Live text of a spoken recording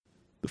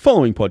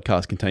following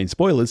podcast contains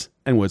spoilers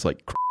and words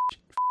like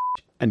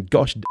and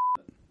gosh.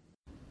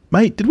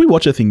 Mate, did we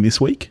watch a thing this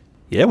week?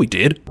 Yeah, we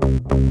did.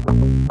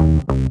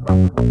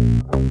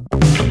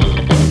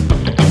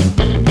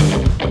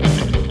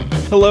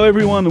 Hello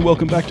everyone and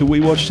welcome back to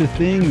We Watched a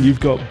Thing. You've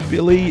got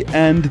Billy,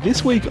 and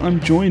this week I'm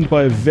joined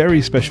by a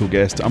very special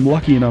guest. I'm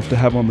lucky enough to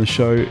have on the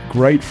show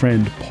great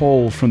friend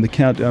Paul from the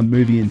Countdown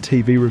Movie and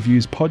TV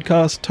Reviews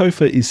podcast.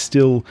 Topher is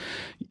still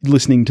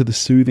listening to the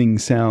soothing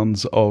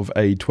sounds of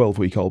a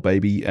 12-week-old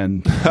baby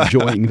and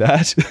enjoying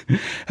that.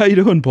 How you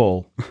doing,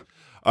 Paul?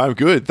 I'm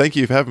good. Thank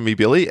you for having me,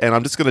 Billy. And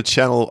I'm just going to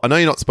channel... I know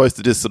you're not supposed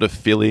to just sort of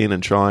fill in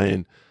and try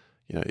and,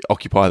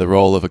 occupy the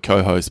role of a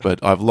co-host, but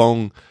I've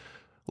long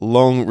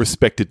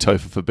respected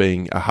Topher for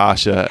being a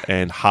harsher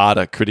and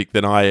harder critic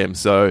than I am.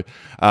 So,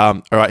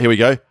 all right, here we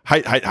go.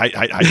 Hate. Got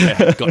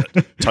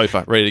it.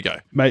 Topher, ready to go.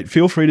 Mate,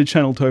 feel free to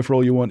channel Topher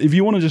all you want. If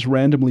you want to just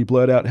randomly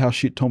blurt out how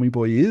shit Tommy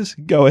Boy is,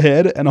 go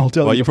ahead and I'll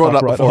tell you. Well, you brought it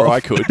up right before off. I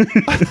could.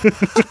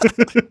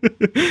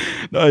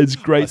 No, it's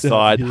great. I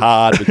side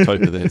hard with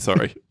Topher there,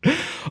 sorry.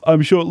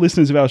 I'm sure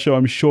listeners of our show,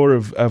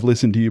 have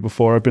listened to you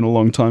before. I've been a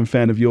long time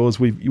fan of yours.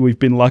 We've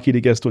been lucky to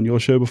guest on your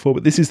show before,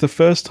 but this is the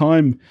first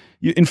time.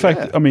 In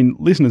fact, I mean,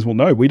 listeners will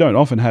know we don't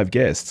often have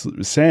guests.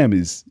 Sam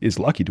is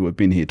lucky to have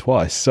been here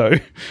twice. So,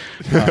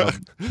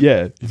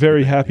 yeah,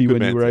 very happy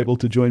when you were able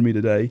to join me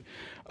today.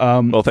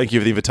 Well, thank you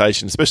for the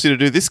invitation, especially to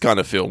do this kind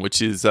of film,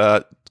 which is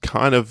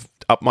kind of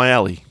up my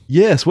alley.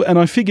 Yes, and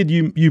I figured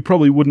you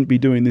probably wouldn't be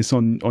doing this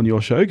on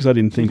your show because I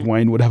didn't think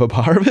Wayne would have a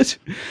part of it.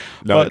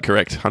 No,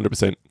 correct,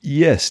 100%.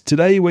 Yes,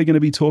 today we're going to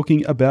be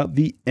talking about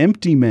The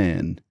Empty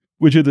Man,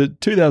 which is the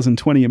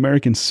 2020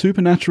 American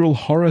supernatural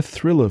horror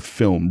thriller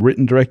film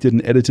written, directed,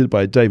 and edited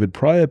by David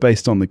Pryor,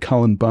 based on the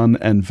Cullen Bunn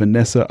and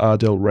Vanessa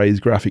Ardell Ray's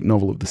graphic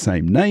novel of the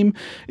same name.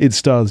 It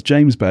stars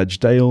James Badge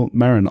Dale,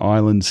 Marin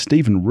Ireland,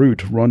 Stephen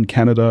Root, Ron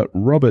Canada,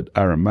 Robert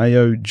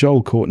Aramayo,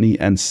 Joel Courtney,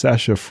 and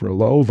Sasha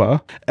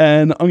Frolova.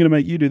 And I'm going to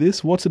make you do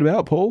this. What's it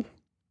about, Paul?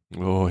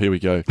 Oh, here we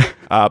go.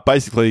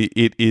 Basically,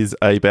 it is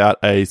about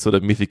a sort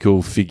of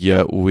mythical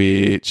figure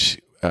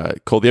which...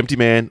 called the Empty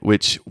Man,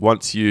 which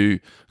once you,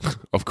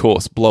 of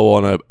course, blow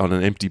on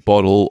an empty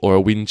bottle or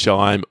a wind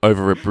chime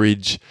over a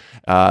bridge,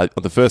 on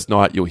the first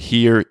night you'll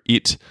hear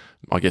it,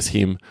 I guess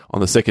him.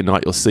 On the second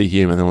night you'll see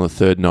him, and then on the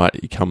third night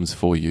he comes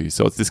for you.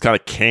 So it's this kind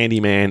of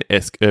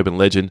Candyman-esque urban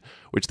legend,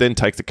 which then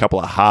takes a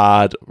couple of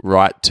hard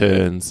right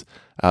turns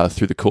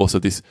through the course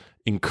of this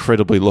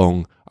incredibly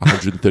long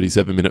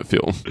 137-minute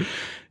film.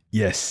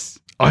 Yes.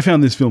 I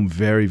found this film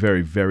very,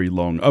 very, very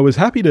long. I was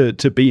happy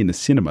to be in a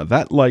cinema.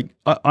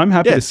 I'm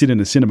happy to sit in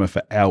a cinema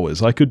for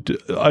hours.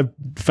 I've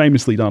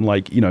famously done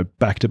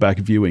back-to-back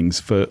viewings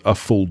for a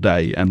full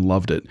day and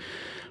loved it.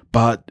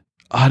 But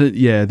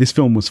this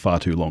film was far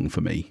too long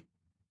for me.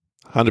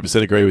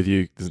 100% agree with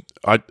you.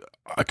 I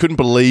couldn't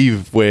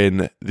believe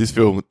when this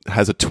film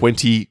has a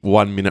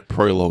 21-minute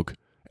prologue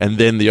and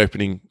then the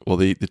opening or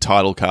the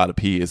title card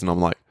appears, and I'm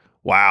like,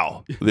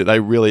 wow, they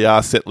really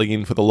are settling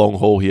in for the long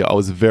haul here. I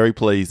was very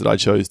pleased that I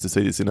chose to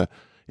see this in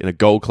a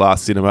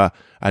gold-class cinema.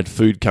 I had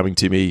food coming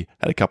to me,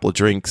 had a couple of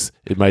drinks.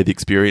 It made the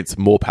experience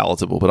more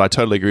palatable. But I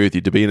totally agree with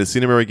you. To be in a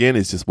cinema again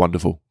is just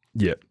wonderful.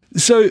 Yeah.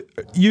 So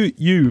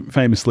you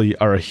famously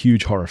are a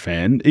huge horror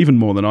fan, even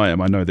more than I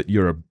am. I know that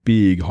you're a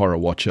big horror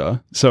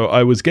watcher. So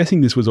I was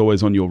guessing this was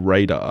always on your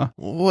radar.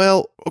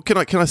 Well, can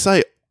I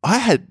say, I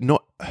had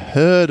not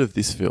heard of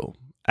this film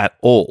at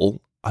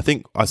all. I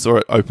think I saw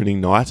it opening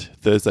night,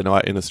 Thursday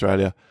night in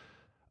Australia.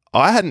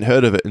 I hadn't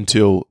heard of it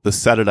until the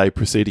Saturday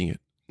preceding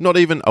it. Not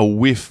even a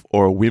whiff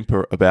or a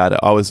whimper about it.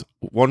 I was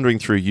wandering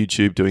through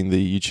YouTube, doing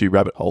the YouTube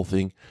rabbit hole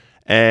thing,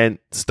 and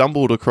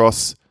stumbled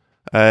across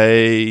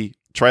a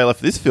trailer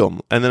for this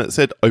film. And then it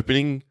said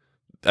opening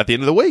at the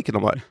end of the week. And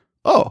I'm like,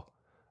 oh,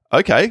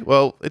 okay,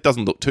 well, it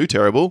doesn't look too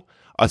terrible.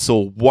 I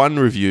saw one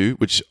review,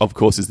 which of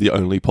course is the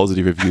only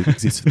positive review that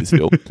exists for this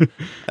film,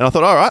 and I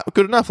thought, all right,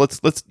 good enough.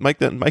 Let's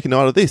make a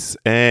night of this.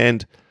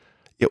 And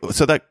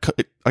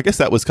I guess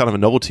that was kind of a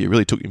novelty. It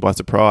really took me by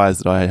surprise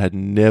that I had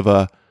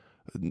never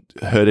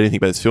heard anything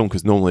about this film,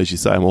 because normally, as you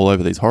say, I'm all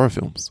over these horror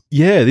films.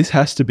 Yeah, this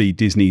has to be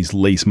Disney's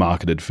least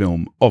marketed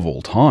film of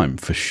all time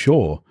for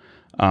sure.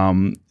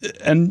 And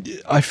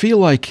I feel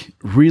like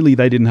really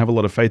they didn't have a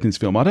lot of faith in this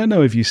film. I don't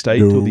know if you stayed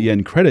till the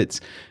end credits.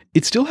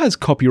 It still has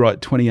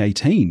copyright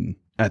 2018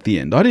 at the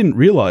end. I didn't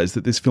realize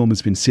that this film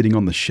has been sitting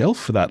on the shelf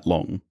for that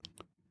long.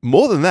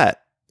 More than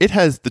that, it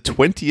has the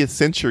 20th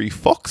Century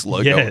Fox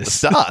logo at the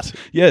start.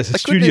 Yes, a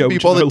studio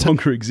which no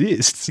longer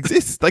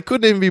exists. They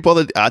couldn't even be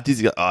bothered.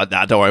 Disney,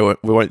 don't worry,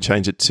 we won't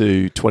change it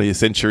to 20th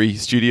Century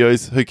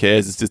Studios. Who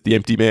cares? It's just The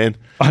Empty Man.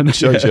 It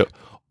shows you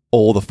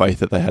all the faith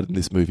that they had in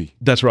this movie.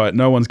 That's right.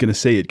 No one's going to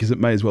see it because it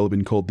may as well have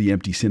been called The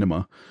Empty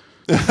Cinema.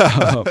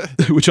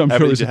 Which I'm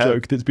sure is a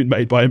joke that's been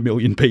made by 1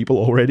 million people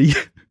already.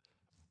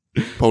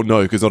 Well,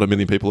 no, because not 1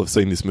 million people have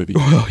seen this movie.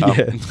 Well,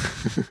 yeah.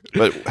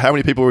 But how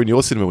many people were in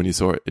your cinema when you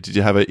saw it? Did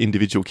you have an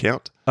individual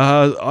count?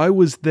 I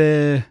was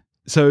there.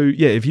 So,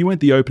 yeah, if you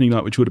went the opening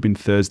night, which would have been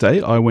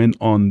Thursday, I went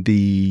on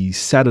the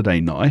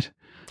Saturday night.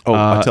 Oh,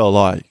 I tell a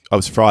lie. I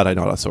was Friday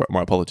night I saw it.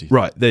 My apologies.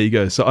 Right, there you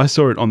go. So I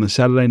saw it on the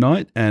Saturday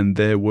night, and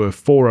there were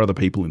 4 other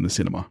people in the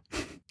cinema.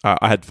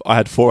 I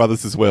had 4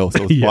 others as well,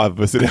 so it was 5 of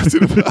us in our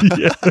cinema.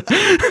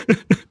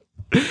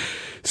 Yeah.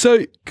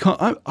 So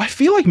I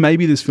feel like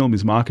maybe this film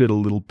is marketed a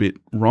little bit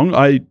wrong.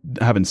 I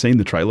haven't seen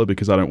the trailer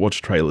because I don't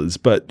watch trailers,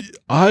 but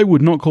I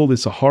would not call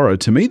this a horror.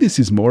 To me, this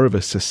is more of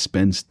a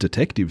suspense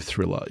detective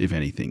thriller, if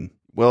anything.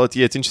 Well, it's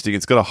interesting.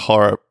 It's got a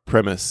horror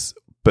premise,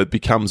 but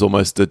becomes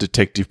almost a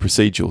detective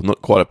procedural,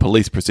 not quite a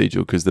police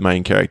procedural, because the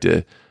main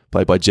character,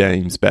 played by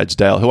James Badge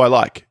Dale, who I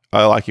like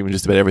him in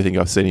just about everything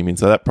I've seen him in,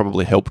 so that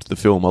probably helped the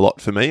film a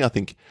lot for me. I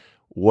think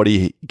what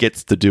he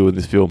gets to do in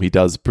this film, he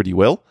does pretty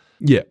well.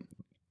 Yeah.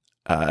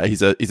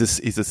 He's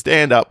a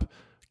stand-up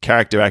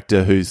character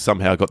actor who's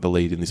somehow got the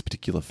lead in this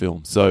particular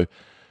film. So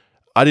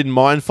I didn't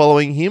mind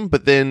following him,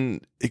 but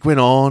then it went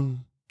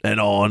on and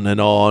on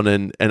and on,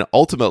 and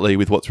ultimately,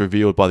 with what's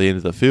revealed by the end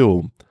of the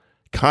film,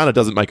 kind of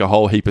doesn't make a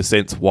whole heap of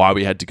sense why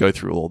we had to go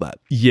through all that.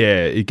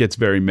 Yeah, it gets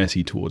very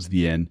messy towards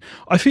the end.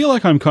 I feel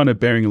like I'm kind of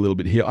bearing a little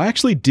bit here. I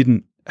actually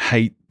didn't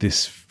hate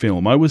this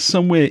film. I was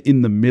somewhere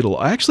in the middle.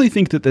 I actually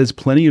think that there's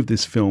plenty of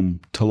this film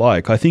to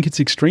like. I think it's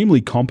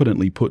extremely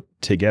competently put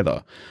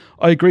together.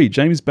 I agree,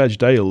 James Badge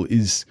Dale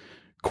is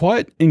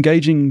quite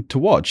engaging to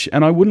watch,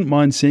 and I wouldn't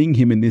mind seeing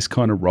him in this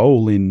kind of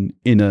role in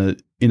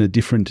a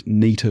different,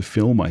 neater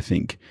film, I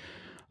think.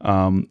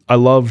 I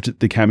loved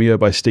the cameo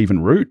by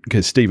Stephen Root,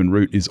 because Stephen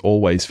Root is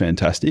always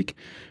fantastic.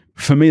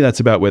 For me,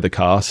 that's about where the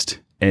cast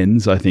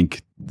ends. I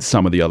think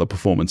some of the other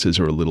performances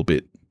are a little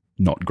bit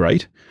not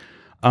great.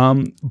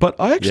 But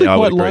I actually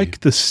quite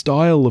like the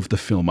style of the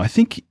film. I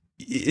think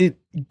it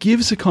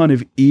gives a kind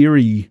of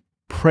eerie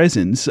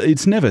presence.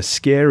 It's never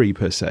scary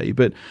per se,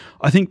 but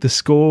I think the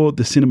score,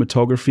 the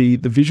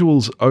cinematography, the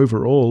visuals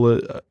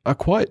overall are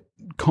quite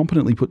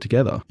competently put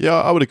together. Yeah,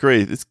 I would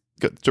agree. It's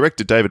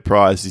director David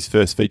Pryor's his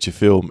first feature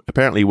film.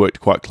 Apparently worked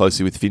quite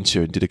closely with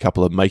Fincher and did a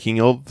couple of making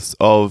ofs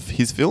of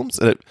his films.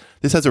 And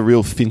this has a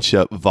real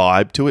Fincher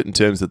vibe to it in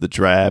terms of the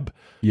drab,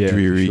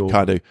 dreary,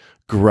 kind of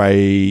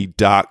grey,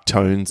 dark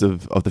tones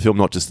of the film,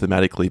 not just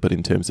thematically, but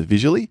in terms of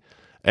visually.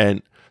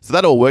 And so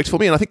that all worked for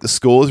me. And I think the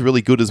score is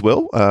really good as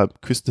well.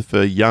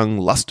 Christopher Young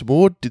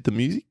Lustmore did the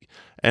music.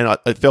 And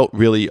it felt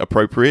really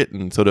appropriate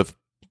and sort of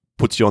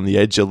puts you on the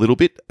edge a little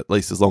bit, at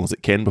least as long as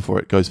it can before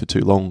it goes for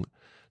too long,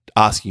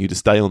 asking you to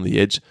stay on the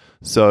edge.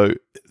 So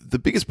the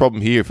biggest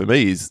problem here for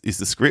me is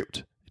the script.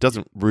 It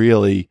doesn't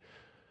really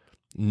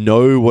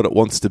know what it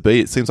wants to be.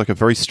 It seems like a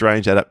very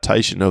strange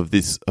adaptation of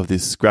this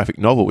graphic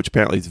novel, which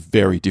apparently is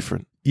very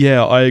different.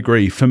 Yeah, I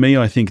agree. For me,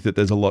 I think that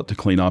there's a lot to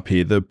clean up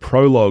here. The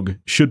prologue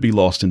should be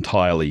lost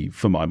entirely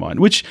for my mind,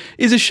 which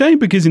is a shame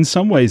because in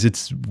some ways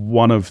it's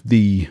one of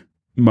the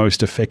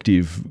most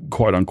effective,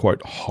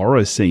 quote-unquote,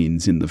 horror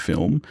scenes in the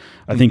film.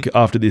 I think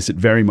after this it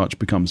very much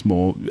becomes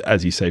more,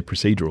 as you say,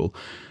 procedural.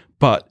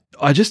 But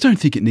I just don't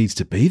think it needs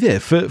to be there.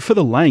 For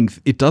the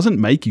length, it doesn't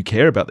make you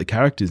care about the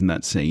characters in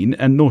that scene,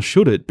 and nor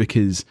should it,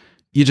 because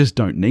you just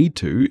don't need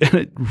to. And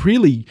it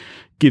really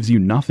gives you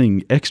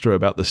nothing extra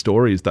about the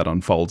stories that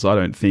unfolds, I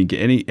don't think.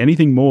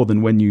 Anything more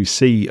than when you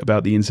see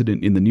about the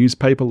incident in the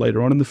newspaper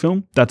later on in the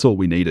film, that's all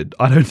we needed.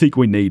 I don't think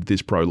we need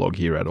this prologue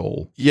here at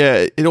all.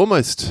 Yeah, it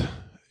almost...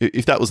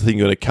 If that was the thing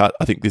you're going to cut,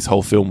 I think this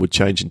whole film would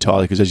change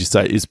entirely because, as you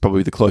say, it is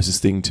probably the closest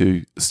thing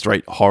to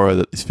straight horror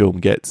that this film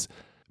gets.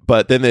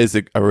 But then there's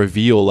a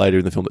reveal later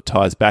in the film that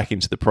ties back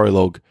into the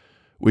prologue,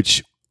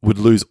 which would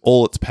lose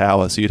all its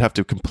power. So you'd have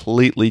to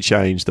completely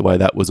change the way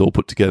that was all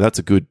put together. That's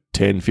a good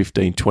 10,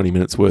 15, 20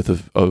 minutes worth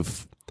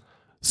of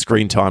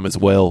screen time as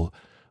well.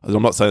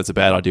 I'm not saying it's a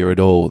bad idea at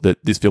all,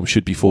 that this film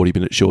should be 40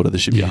 minutes shorter. There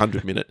should be a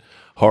 100-minute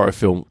horror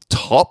film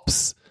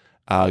tops.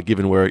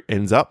 Given where it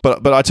ends up.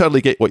 But I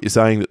totally get what you're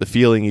saying, that the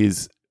feeling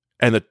is,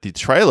 and that the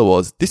trailer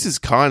was, this is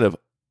kind of,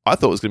 I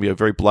thought it was going to be a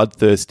very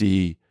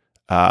bloodthirsty,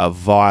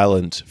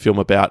 violent film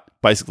about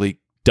basically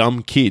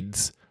dumb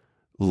kids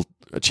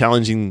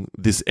challenging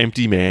this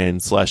empty man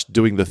 /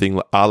 doing the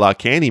thing a la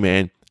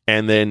Candyman.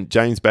 And then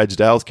James Badge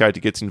Dale's character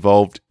gets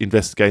involved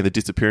investigating the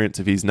disappearance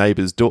of his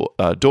neighbour's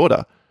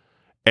daughter.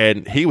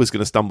 And he was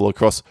going to stumble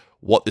across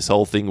what this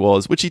whole thing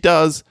was, which he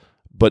does,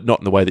 but not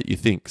in the way that you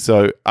think.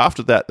 So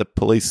after that, the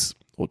police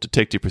or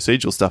detective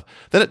procedural stuff,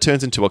 then it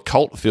turns into a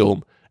cult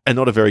film, and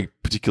not a very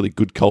particularly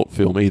good cult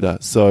film either.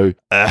 So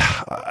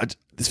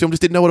this film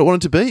just didn't know what it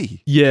wanted to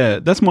be. Yeah,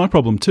 that's my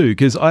problem too,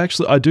 because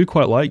I do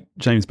quite like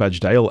James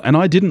Badge Dale, and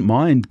I didn't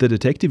mind the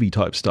detective-y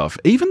type stuff,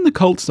 even the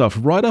cult stuff,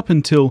 right up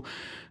until...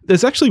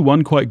 There's actually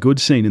one quite good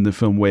scene in the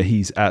film where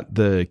he's at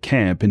the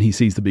camp and he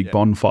sees the big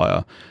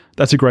bonfire.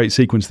 That's a great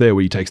sequence there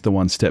where he takes the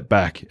one step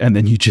back and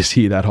then you just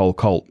hear that whole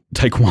cult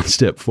take one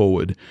step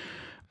forward.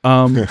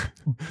 Yeah.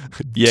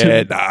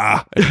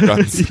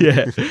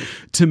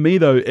 To me,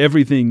 though,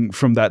 everything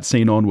from that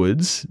scene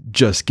onwards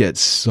just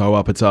gets so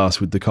up its ass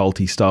with the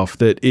culty stuff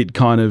that it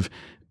kind of...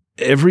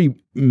 Every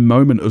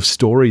moment of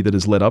story that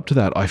has led up to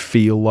that, I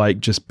feel like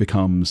just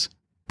becomes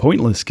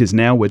pointless because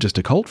now we're just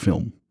a cult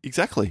film.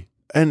 Exactly.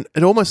 And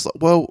it almost,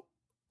 well,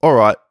 all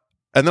right.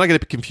 And then I get a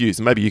bit confused,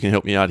 and maybe you can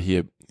help me out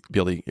here,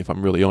 Billy, if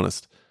I'm really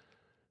honest.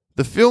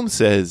 the film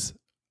says,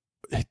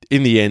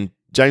 in the end,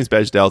 James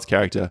Badge-Dale's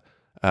character,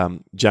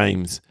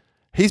 James,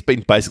 he's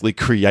been basically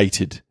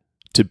created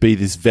to be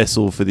this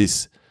vessel for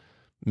this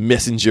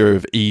messenger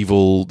of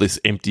evil,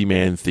 this empty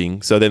man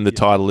thing. So then the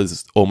title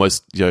is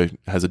almost,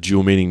 has a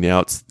dual meaning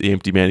now. It's the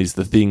empty man is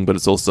the thing, but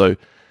it's also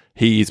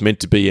he is meant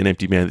to be an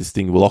empty man this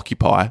thing will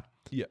occupy.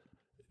 Yeah.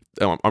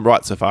 I'm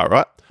right so far,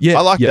 right? Yeah.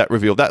 I like that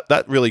reveal.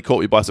 That really caught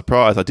me by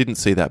surprise. I didn't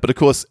see that. But of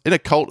course, in a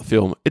cult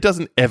film, it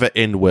doesn't ever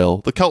end well.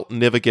 The cult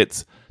never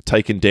gets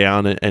taken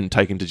down and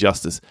taken to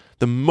justice.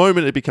 The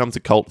moment it becomes a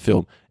cult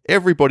film,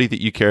 everybody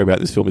that you care about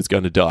in this film is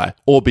going to die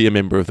or be a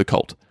member of the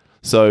cult.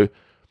 So,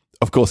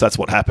 of course, that's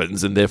what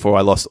happens, and therefore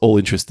I lost all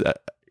interest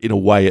in a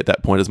way at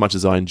that point, as much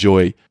as I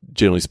enjoy,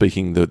 generally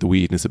speaking, the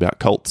weirdness about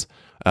cults.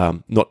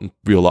 Not in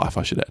real life,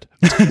 I should add.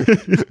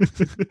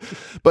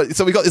 But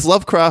so we got this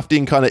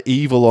Lovecraftian kind of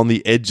evil on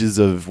the edges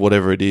of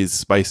whatever it is,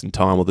 space and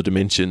time or the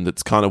dimension,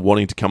 that's kind of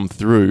wanting to come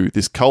through,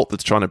 this cult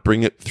that's trying to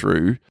bring it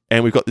through,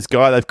 and we've got this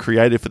guy they've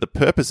created for the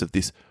purpose of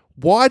this.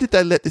 Why did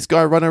they let this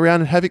guy run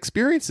around and have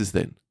experiences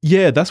then?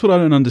 Yeah, that's what I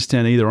don't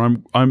understand either.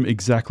 I'm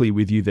exactly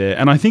with you there.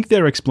 And I think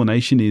their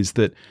explanation is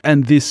that,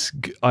 and this,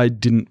 I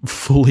didn't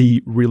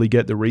fully really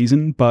get the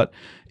reason, but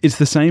it's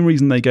the same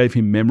reason they gave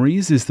him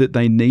memories, is that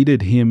they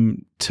needed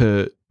him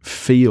to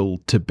feel,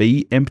 to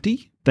be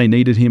empty. They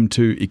needed him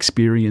to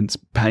experience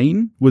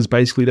pain, was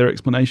basically their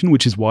explanation,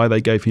 which is why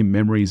they gave him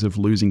memories of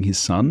losing his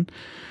son,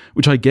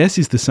 which I guess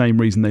is the same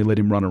reason they let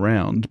him run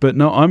around. But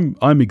no,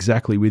 I'm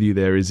exactly with you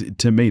there. Is,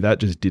 to me, that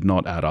just did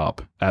not add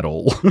up at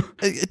all.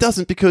 It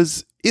doesn't,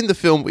 because in the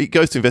film, he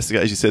goes to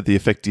investigate, as you said, the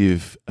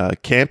effective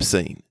camp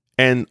scene,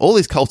 and all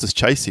these cultists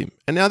chase him.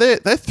 And now they're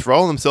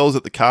throwing themselves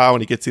at the car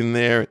when he gets in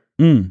there,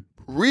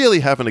 really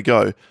having a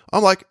go.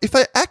 I'm like, if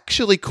they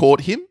actually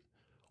caught him,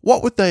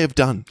 what would they have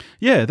done?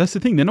 Yeah, that's the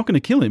thing. They're not going to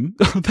kill him.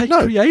 They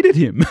created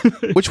him.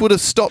 Which would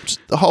have stopped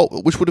the whole,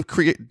 which would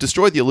have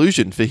destroyed the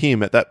illusion for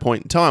him at that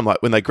point in time.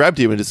 Like when they grabbed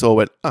him and just all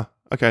went,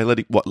 okay, let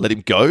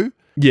him go?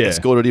 Yeah.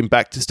 Escorted him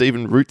back to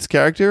Stephen Root's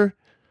character?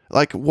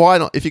 Like, why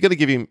not? If you're going to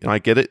give him, and I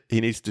get it,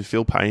 he needs to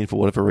feel pain for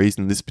whatever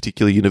reason in this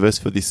particular universe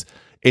for this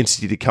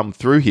entity to come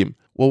through him.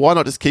 Well, why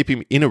not just keep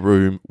him in a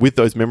room with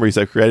those memories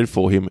they've created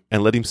for him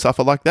and let him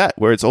suffer like that,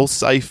 where it's all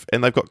safe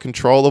and they've got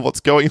control of what's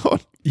going on?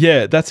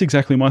 Yeah, that's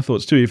exactly my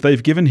thoughts too. If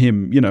they've given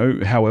him,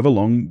 however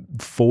long,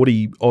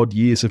 40 odd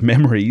years of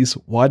memories,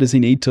 why does he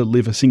need to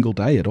live a single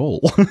day at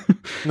all?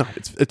 No,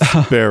 it's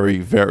very,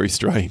 very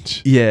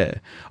strange. Yeah.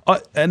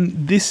 And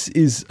this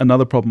is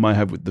another problem I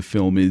have with the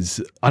film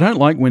is I don't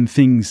like when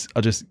things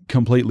are just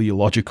completely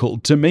illogical.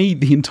 To me,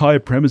 the entire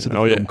premise of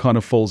the film kind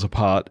of falls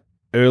apart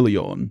early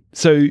on.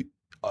 So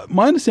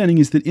my understanding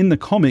is that in the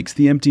comics,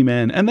 the Empty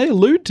Man, and they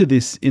allude to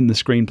this in the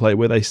screenplay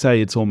where they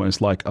say it's almost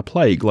like a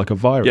plague, like a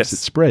virus, it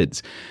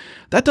spreads.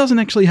 That doesn't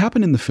actually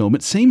happen in the film.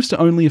 It seems to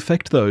only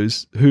affect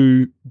those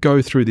who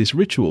go through this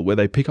ritual where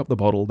they pick up the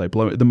bottle, they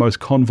blow it, the most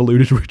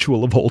convoluted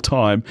ritual of all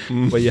time,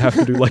 where you have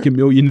to do like a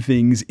million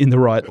things in the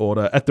right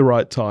order at the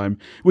right time,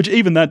 which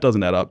even that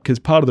doesn't add up because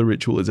part of the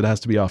ritual is it has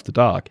to be after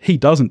dark. He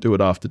doesn't do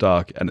it after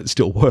dark and it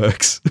still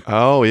works.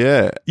 Oh,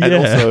 yeah. And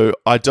also,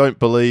 I don't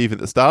believe at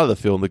the start of the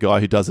film, the guy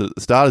who does it at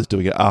the start is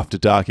doing it after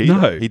dark either.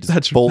 No, he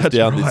just falls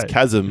down this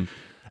chasm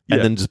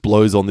and then just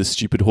blows on this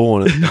stupid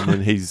horn and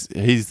then he's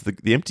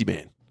the Empty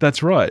Man.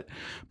 That's right.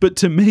 But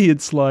to me,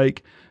 it's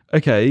like,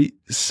 okay,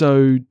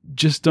 so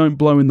just don't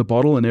blow in the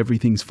bottle and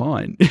everything's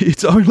fine.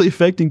 It's only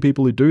affecting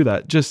people who do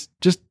that. Just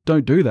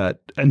don't do that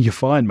and you're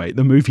fine, mate.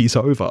 The movie's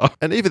over.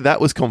 And even that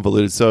was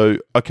convoluted. So,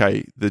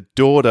 okay, the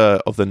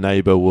daughter of the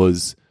neighbor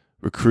was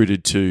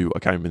recruited to, I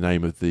can't remember the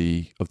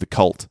name of the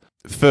cult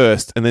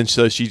first, and then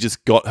so she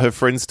just got her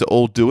friends to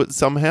all do it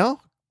somehow.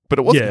 But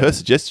it wasn't her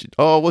suggestion.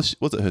 Oh, was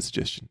it her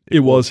suggestion? It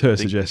was her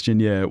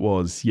suggestion. Yeah, it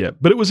was. Yeah.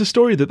 But it was a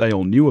story that they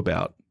all knew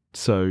about.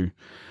 So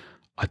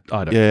I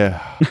don't know.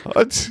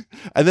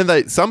 And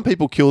then some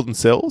people kill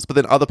themselves, but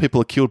then other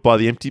people are killed by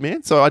the Empty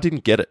Man. So I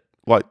didn't get it.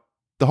 Like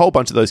the whole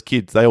bunch of those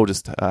kids, they all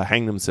just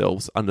hang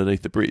themselves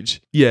underneath the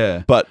bridge.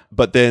 Yeah. But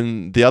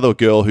then the other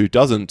girl who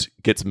doesn't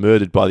gets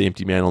murdered by the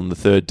Empty Man on the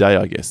third day,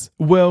 I guess.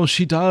 Well,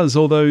 she does,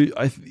 although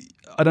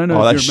I don't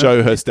know. Oh, they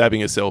show her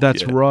stabbing herself.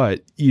 That's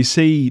right. You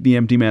see the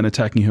Empty Man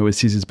attacking her with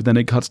scissors, but then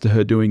it cuts to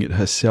her doing it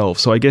herself.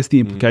 So I guess the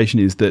implication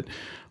is that,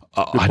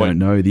 I don't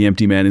know, the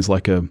Empty Man is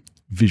like a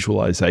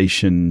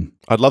visualization.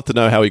 I'd love to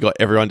know how he got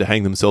everyone to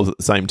hang themselves at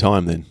the same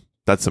time then.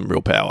 That's some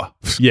real power.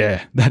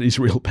 Yeah, that is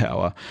real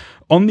power.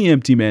 On the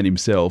Empty Man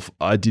himself,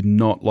 I did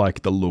not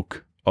like the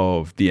look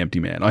of the Empty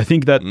Man. I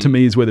think that to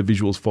me is where the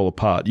visuals fall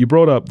apart. You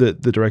brought up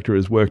that the director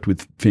has worked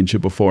with Fincher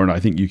before, and I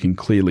think you can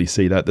clearly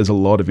see that. There's a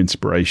lot of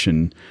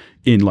inspiration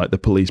in like the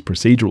police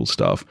procedural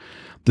stuff.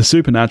 The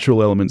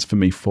supernatural elements for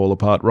me fall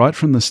apart right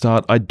from the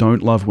start. I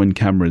don't love when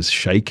cameras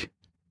shake.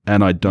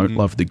 And I don't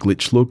love the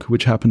glitch look,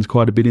 which happens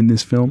quite a bit in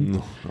this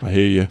film. I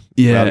hear you.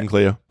 Yeah. Loud and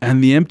clear.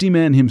 And the Empty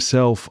Man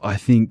himself, I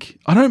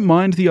don't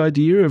mind the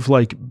idea of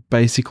like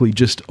basically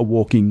just a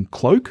walking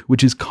cloak,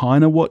 which is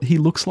kind of what he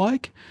looks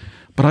like.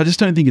 But I just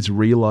don't think it's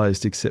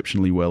realized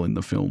exceptionally well in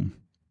the film.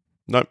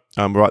 Nope,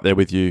 I'm right there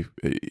with you.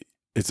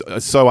 it's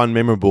so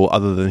unmemorable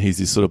other than he's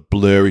this sort of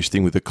blurrish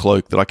thing with a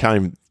cloak that I can't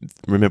even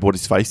remember what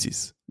his face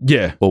is.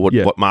 Yeah. Or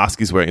what mask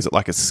he's wearing. Is it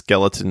like a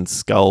skeleton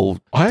skull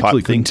I type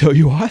actually thing? couldn't tell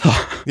you either.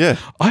 Yeah.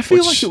 I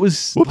feel like it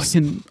was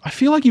I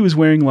feel like he was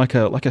wearing like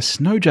a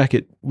snow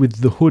jacket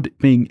with the hood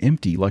being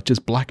empty, like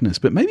just blackness.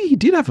 But maybe he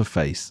did have a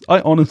face.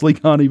 I honestly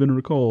can't even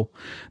recall.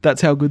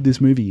 That's how good this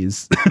movie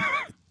is.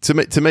 To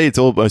me, it's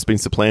almost been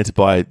supplanted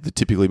by the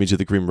typical image of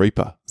the Grim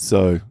Reaper.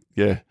 So,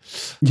 yeah.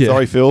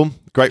 Sorry, film.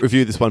 Great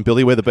review, this one,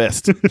 Billy. We're the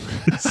best.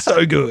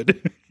 So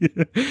good.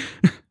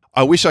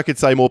 I wish I could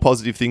say more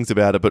positive things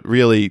about it, but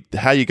really,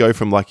 how you go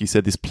from, like you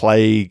said, this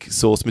plague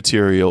source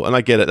material, and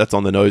I get it, that's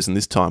on the nose in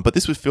this time, but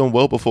this was filmed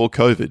well before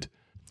COVID.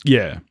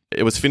 Yeah.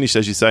 It was finished,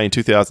 as you say, in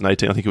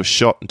 2018. I think it was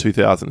shot in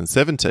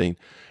 2017.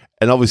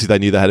 And obviously, they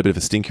knew they had a bit of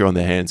a stinker on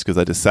their hands because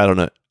they just sat on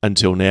it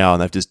until now,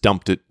 and they've just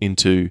dumped it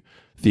into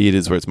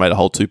theaters where it's made a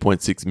whole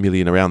 2.6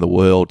 million around the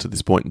world to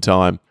this point in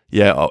time.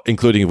 Yeah,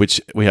 including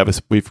which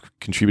we've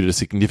contributed a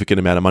significant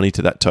amount of money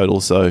to that total.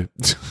 So,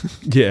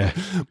 yeah.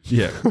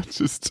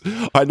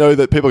 I know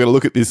that people are going to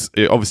look at this.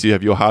 Obviously, you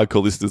have your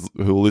hardcore listeners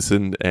who will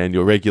listen and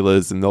your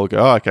regulars, and they'll go,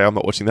 "Oh, okay, I'm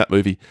not watching that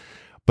movie."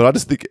 But I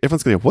just think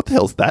everyone's going to go, "What the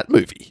hell's that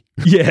movie?"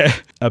 Yeah,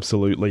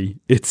 absolutely.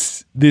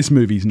 This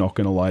movie's not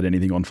going to light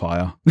anything on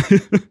fire.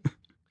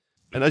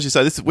 And as you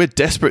say, we're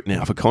desperate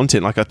now for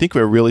content. Like, I think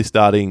we're really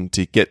starting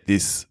to get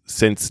this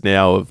sense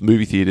now of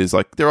movie theatres.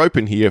 Like, they're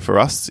open here for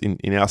us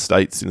in our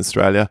states in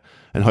Australia,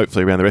 and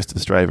hopefully around the rest of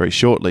Australia very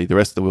shortly. The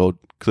rest of the world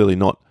clearly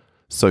not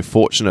so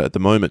fortunate at the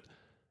moment.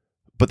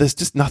 But there's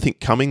just nothing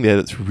coming there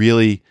that's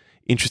really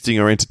interesting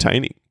or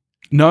entertaining.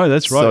 No,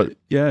 that's right. So,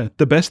 yeah.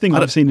 The best thing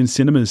I've seen in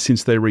cinemas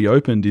since they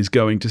reopened is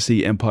going to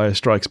see Empire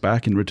Strikes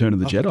Back and Return of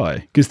the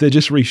Jedi, because they're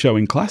just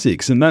re-showing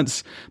classics. And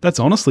that's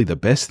honestly the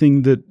best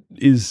thing that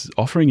is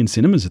offering in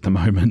cinemas at the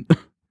moment.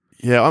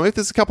 Yeah, I mean,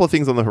 there's a couple of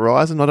things on the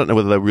horizon. I don't know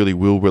whether they really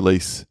will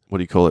release,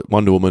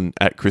 Wonder Woman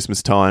at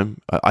Christmas time.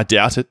 I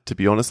doubt it, to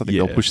be honest. I think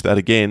they'll push that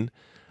again.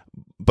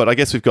 But I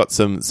guess we've got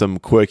some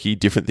quirky,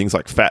 different things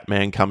like Fat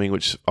Man coming,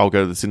 which I'll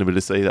go to the cinema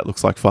to see. That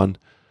looks like fun.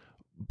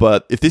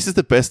 But if this is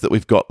the best that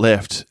we've got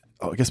left,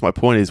 I guess my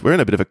point is we're in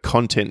a bit of a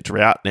content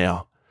drought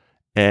now.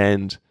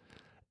 And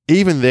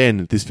even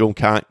then, this film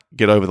can't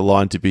get over the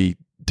line to be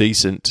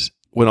decent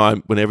when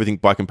everything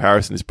by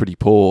comparison is pretty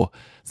poor.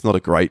 It's not a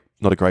great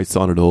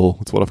sign at all.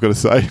 That's what I've got to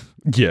say.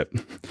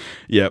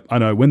 Yeah, I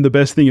know. When the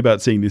best thing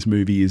about seeing this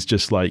movie is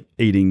just like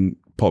eating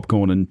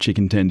popcorn and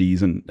chicken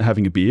tendies and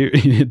having a beer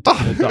in a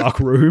dark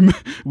room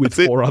with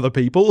four other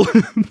people.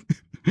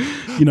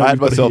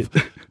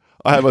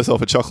 I had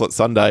myself a chocolate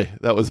sundae.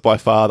 That was by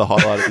far the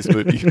highlight of this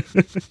movie.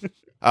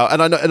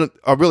 And I know, and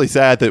I'm really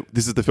sad that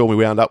this is the film we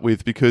wound up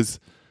with because,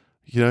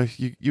 you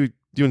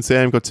and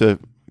Sam got to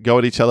go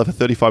at each other for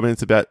 35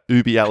 minutes about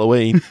Ubi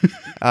Halloween.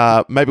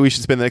 Maybe we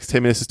should spend the next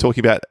 10 minutes just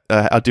talking about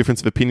our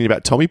difference of opinion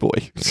about Tommy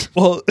Boy.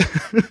 Well,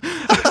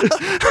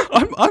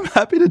 I'm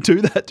happy to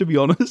do that, to be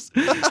honest,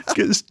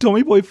 because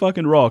Tommy Boy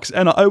fucking rocks.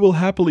 And I will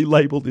happily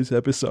label this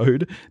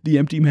episode The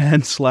Empty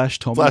Man /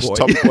 Tommy Boy.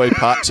 Tommy Boy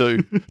Part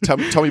 2.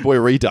 Tommy Boy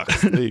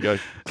Redux. There you go.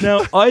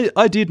 Now,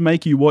 I did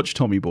make you watch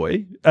Tommy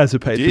Boy as a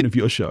patron of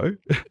your show.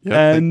 Yep.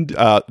 And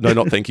no,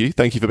 not thank you.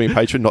 Thank you for being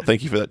patron. Not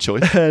thank you for that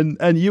choice.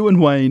 And you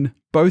and Wayne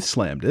both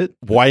slammed it.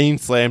 Wayne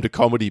slammed a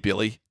comedy,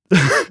 Billy.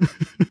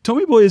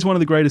 Tommy Boy is one of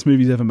the greatest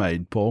movies ever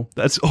made, Paul.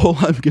 That's all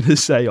I'm going to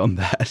say on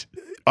that.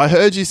 I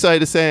heard you say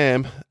to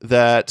Sam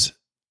that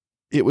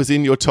it was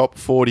in your top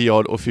 40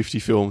 odd or 50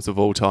 films of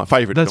all time.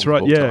 Favorite. That's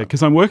right. Yeah,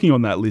 because I'm working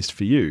on that list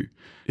for you.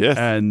 Yes,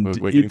 and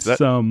we're getting to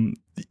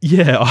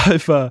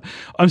that.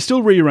 I'm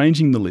still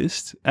rearranging the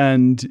list,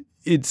 and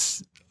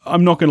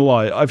I'm not going to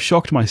lie, I've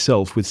shocked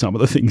myself with some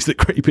of the things that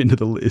creep into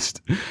the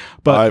list.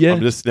 But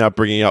I'm just now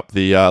bringing up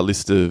the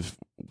list of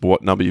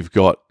what number you've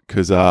got,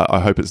 because I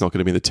hope it's not going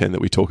to be the 10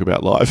 that we talk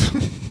about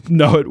live.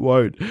 No, it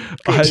won't.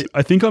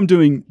 I think I'm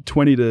doing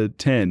 20 to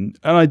 10,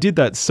 and I did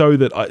that so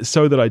that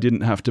I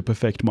didn't have to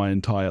perfect my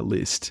entire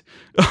list.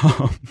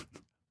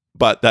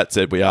 But that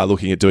said, we are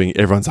looking at doing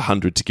everyone's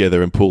 100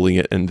 together and pooling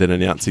it and then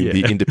announcing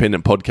the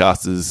independent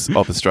podcasters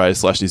of Australia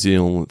 / New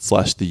Zealand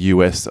 / the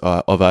US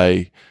of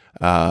a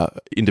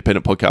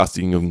independent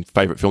podcasting and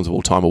favourite films of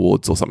all time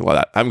awards or something like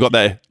that. I haven't got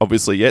there,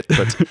 obviously, yet,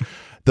 but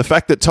the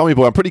fact that Tommy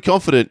Boy, I'm pretty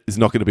confident, is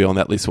not going to be on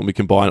that list when we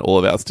combine all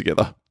of ours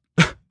together.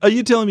 Are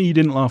you telling me you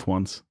didn't laugh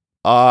once?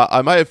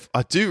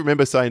 I do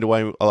remember saying to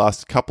Wayne the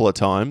last couple of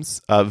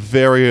times,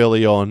 very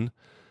early on,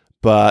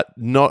 but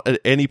not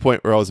at any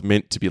point where I was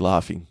meant to be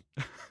laughing.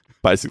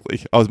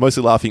 Basically, I was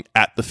mostly laughing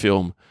at the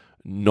film,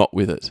 not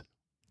with it.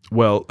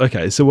 Well,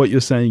 okay, so what you're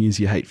saying is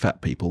you hate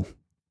fat people.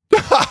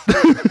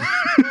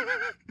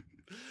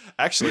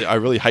 Actually, I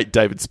really hate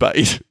David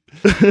Spade.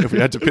 If we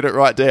had to pin it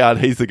right down,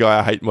 he's the guy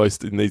I hate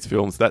most in these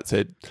films. That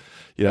said,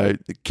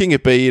 the King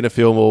of B in a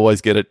film will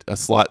always get a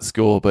slight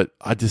score, but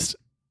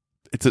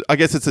I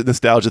guess it's a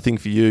nostalgia thing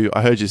for you.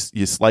 I heard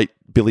you slate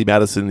Billy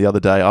Madison the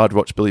other day. I'd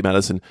watch Billy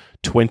Madison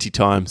 20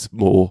 times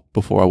more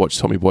before I watched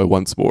Tommy Boy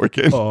once more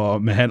again. Oh,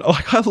 man.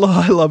 Like, I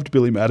loved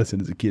Billy Madison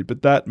as a kid,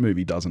 but that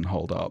movie doesn't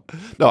hold up.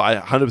 No, I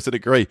 100%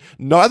 agree.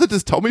 Neither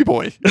does Tommy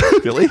Boy,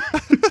 Billy.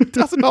 It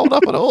doesn't hold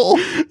up at all.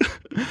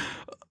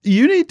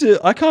 You need to...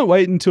 I can't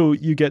wait until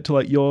you get to,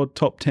 like, your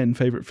top 10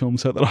 favourite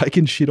films so that I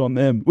can shit on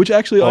them, which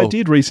actually I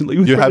did recently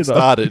with Predator. You have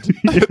started.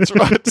 That's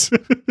right.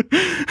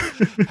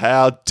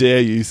 How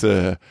dare you,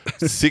 sir.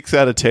 6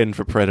 out of 10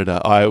 for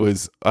Predator. Our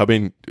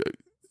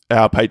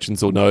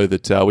patrons will know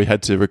that we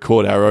had to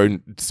record our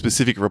own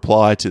specific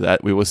reply to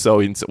that. We were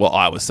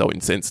I was so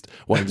incensed.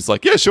 Well, I'm just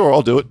like, yeah, sure,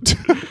 I'll do it.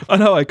 I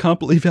know. I can't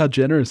believe how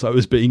generous I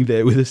was being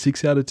there with a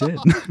 6 out of 10.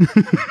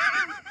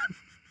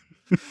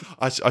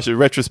 I should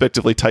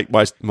retrospectively take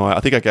my. I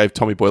think I gave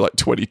Tommy Boy like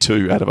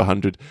 22 out of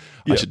 100.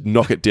 Yep. I should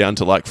knock it down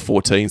to like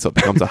 14 so it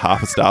becomes a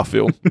half a star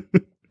film.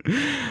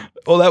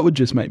 Well, that would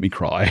just make me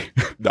cry.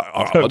 No,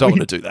 I don't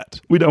want to do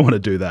that. We don't want to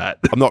do that.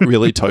 I'm not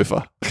really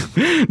Topher.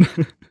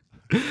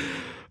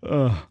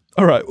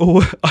 All right.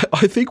 Well,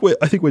 I think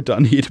we're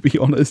done here, to be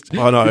honest.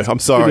 I know. I'm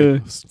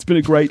sorry. It's been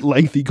a great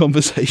lengthy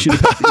conversation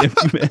about the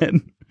Empty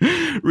Man.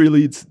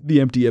 Really, it's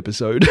the empty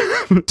episode.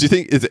 Do you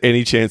think there's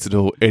any chance at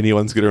all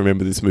anyone's going to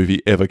remember this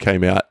movie ever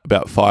came out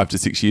about 5 to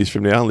 6 years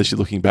from now, unless you're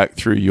looking back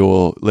through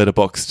your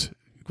letterboxed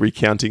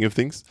recounting of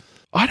things?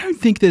 I don't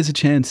think there's a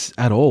chance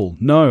at all.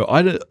 No,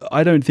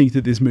 I don't think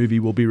that this movie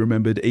will be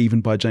remembered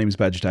even by James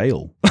Badge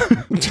Dale.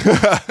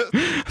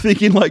 I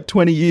think in like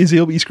 20 years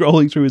he'll be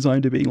scrolling through his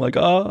IMDb being like,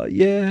 oh,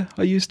 yeah,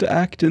 I used to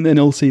act. And then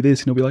he'll see this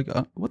and he'll be like,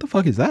 what the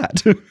fuck is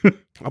that?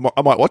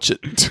 I might watch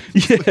it.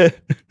 Yeah.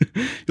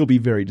 He'll be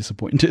very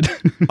disappointed.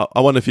 I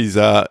wonder if he's,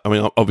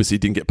 obviously he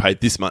didn't get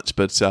paid this much,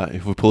 but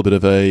if we pull a bit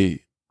of a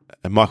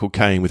Michael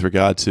Caine with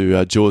regard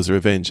to Jaws of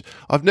Revenge,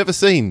 I've never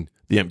seen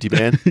The Empty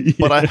Man, yeah.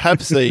 But I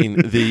have seen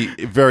the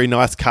very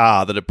nice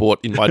car that it bought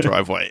in my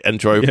driveway and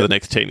drove for the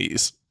next 10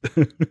 years.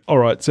 All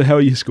right, so how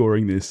are you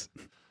scoring this?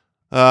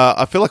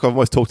 I feel like I've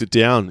almost talked it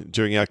down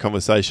during our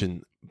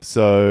conversation.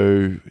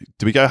 So,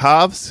 do we go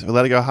halves? Are we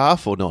allowed to go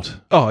half or not?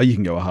 Oh, you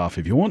can go a half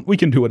if you want. We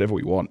can do whatever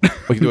we want.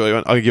 We can do whatever we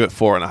want. I can give it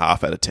 4.5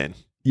 out of 10.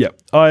 Yeah,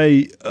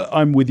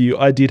 I'm with you.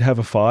 I did have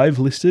a 5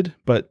 listed,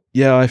 but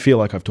yeah, I feel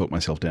like I've talked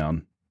myself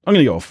down. I'm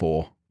going to go a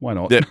 4. Why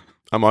not? Yeah,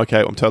 I'm okay.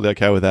 I'm totally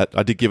okay with that.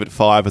 I did give it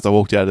 5 as I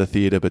walked out of the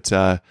theatre, but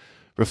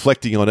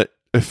reflecting on it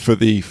for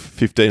the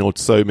 15 or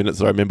so minutes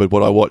that I remembered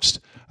what I watched,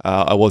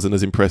 I wasn't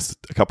as impressed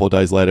a couple of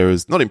days later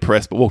as, not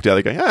impressed, but walked out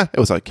there going, it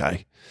was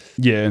okay.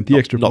 Yeah, the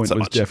extra point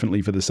was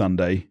definitely for the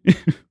Sunday.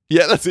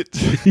 Yeah, that's it.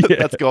 Yeah.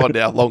 That's gone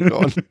now, long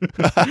gone.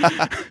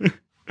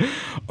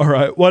 All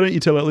right, why don't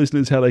you tell our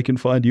listeners how they can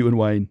find you and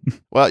Wayne?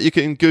 Well, you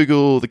can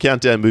Google the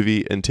Countdown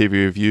Movie and TV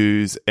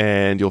Reviews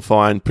and you'll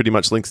find pretty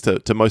much links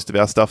to most of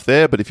our stuff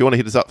there. But if you want to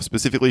hit us up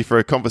specifically for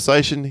a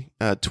conversation,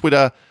 on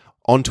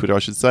Twitter, I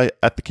should say,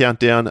 at the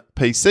Countdown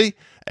PC.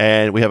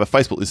 And we have a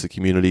Facebook listener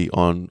community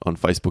on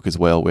Facebook as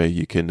well, where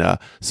you can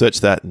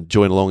search that and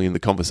join along in the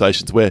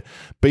conversations where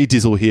B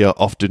Dizzle here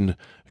often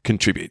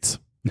contributes.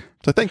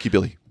 So thank you,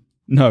 Billy.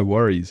 No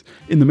worries.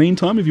 In the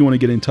meantime, if you want to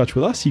get in touch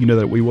with us, you can do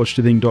that at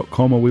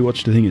wewatchedathing.com or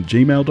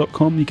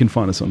wewatchedathing@gmail.com. You can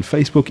find us on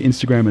Facebook,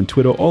 Instagram, and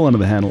Twitter, all under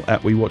the handle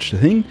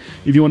 @wewatchedathing.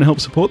 If you want to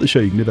help support the show,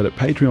 you can do that at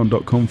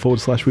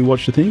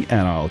patreon.com/wewatchedathing,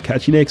 and I'll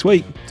catch you next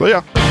week. See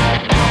ya.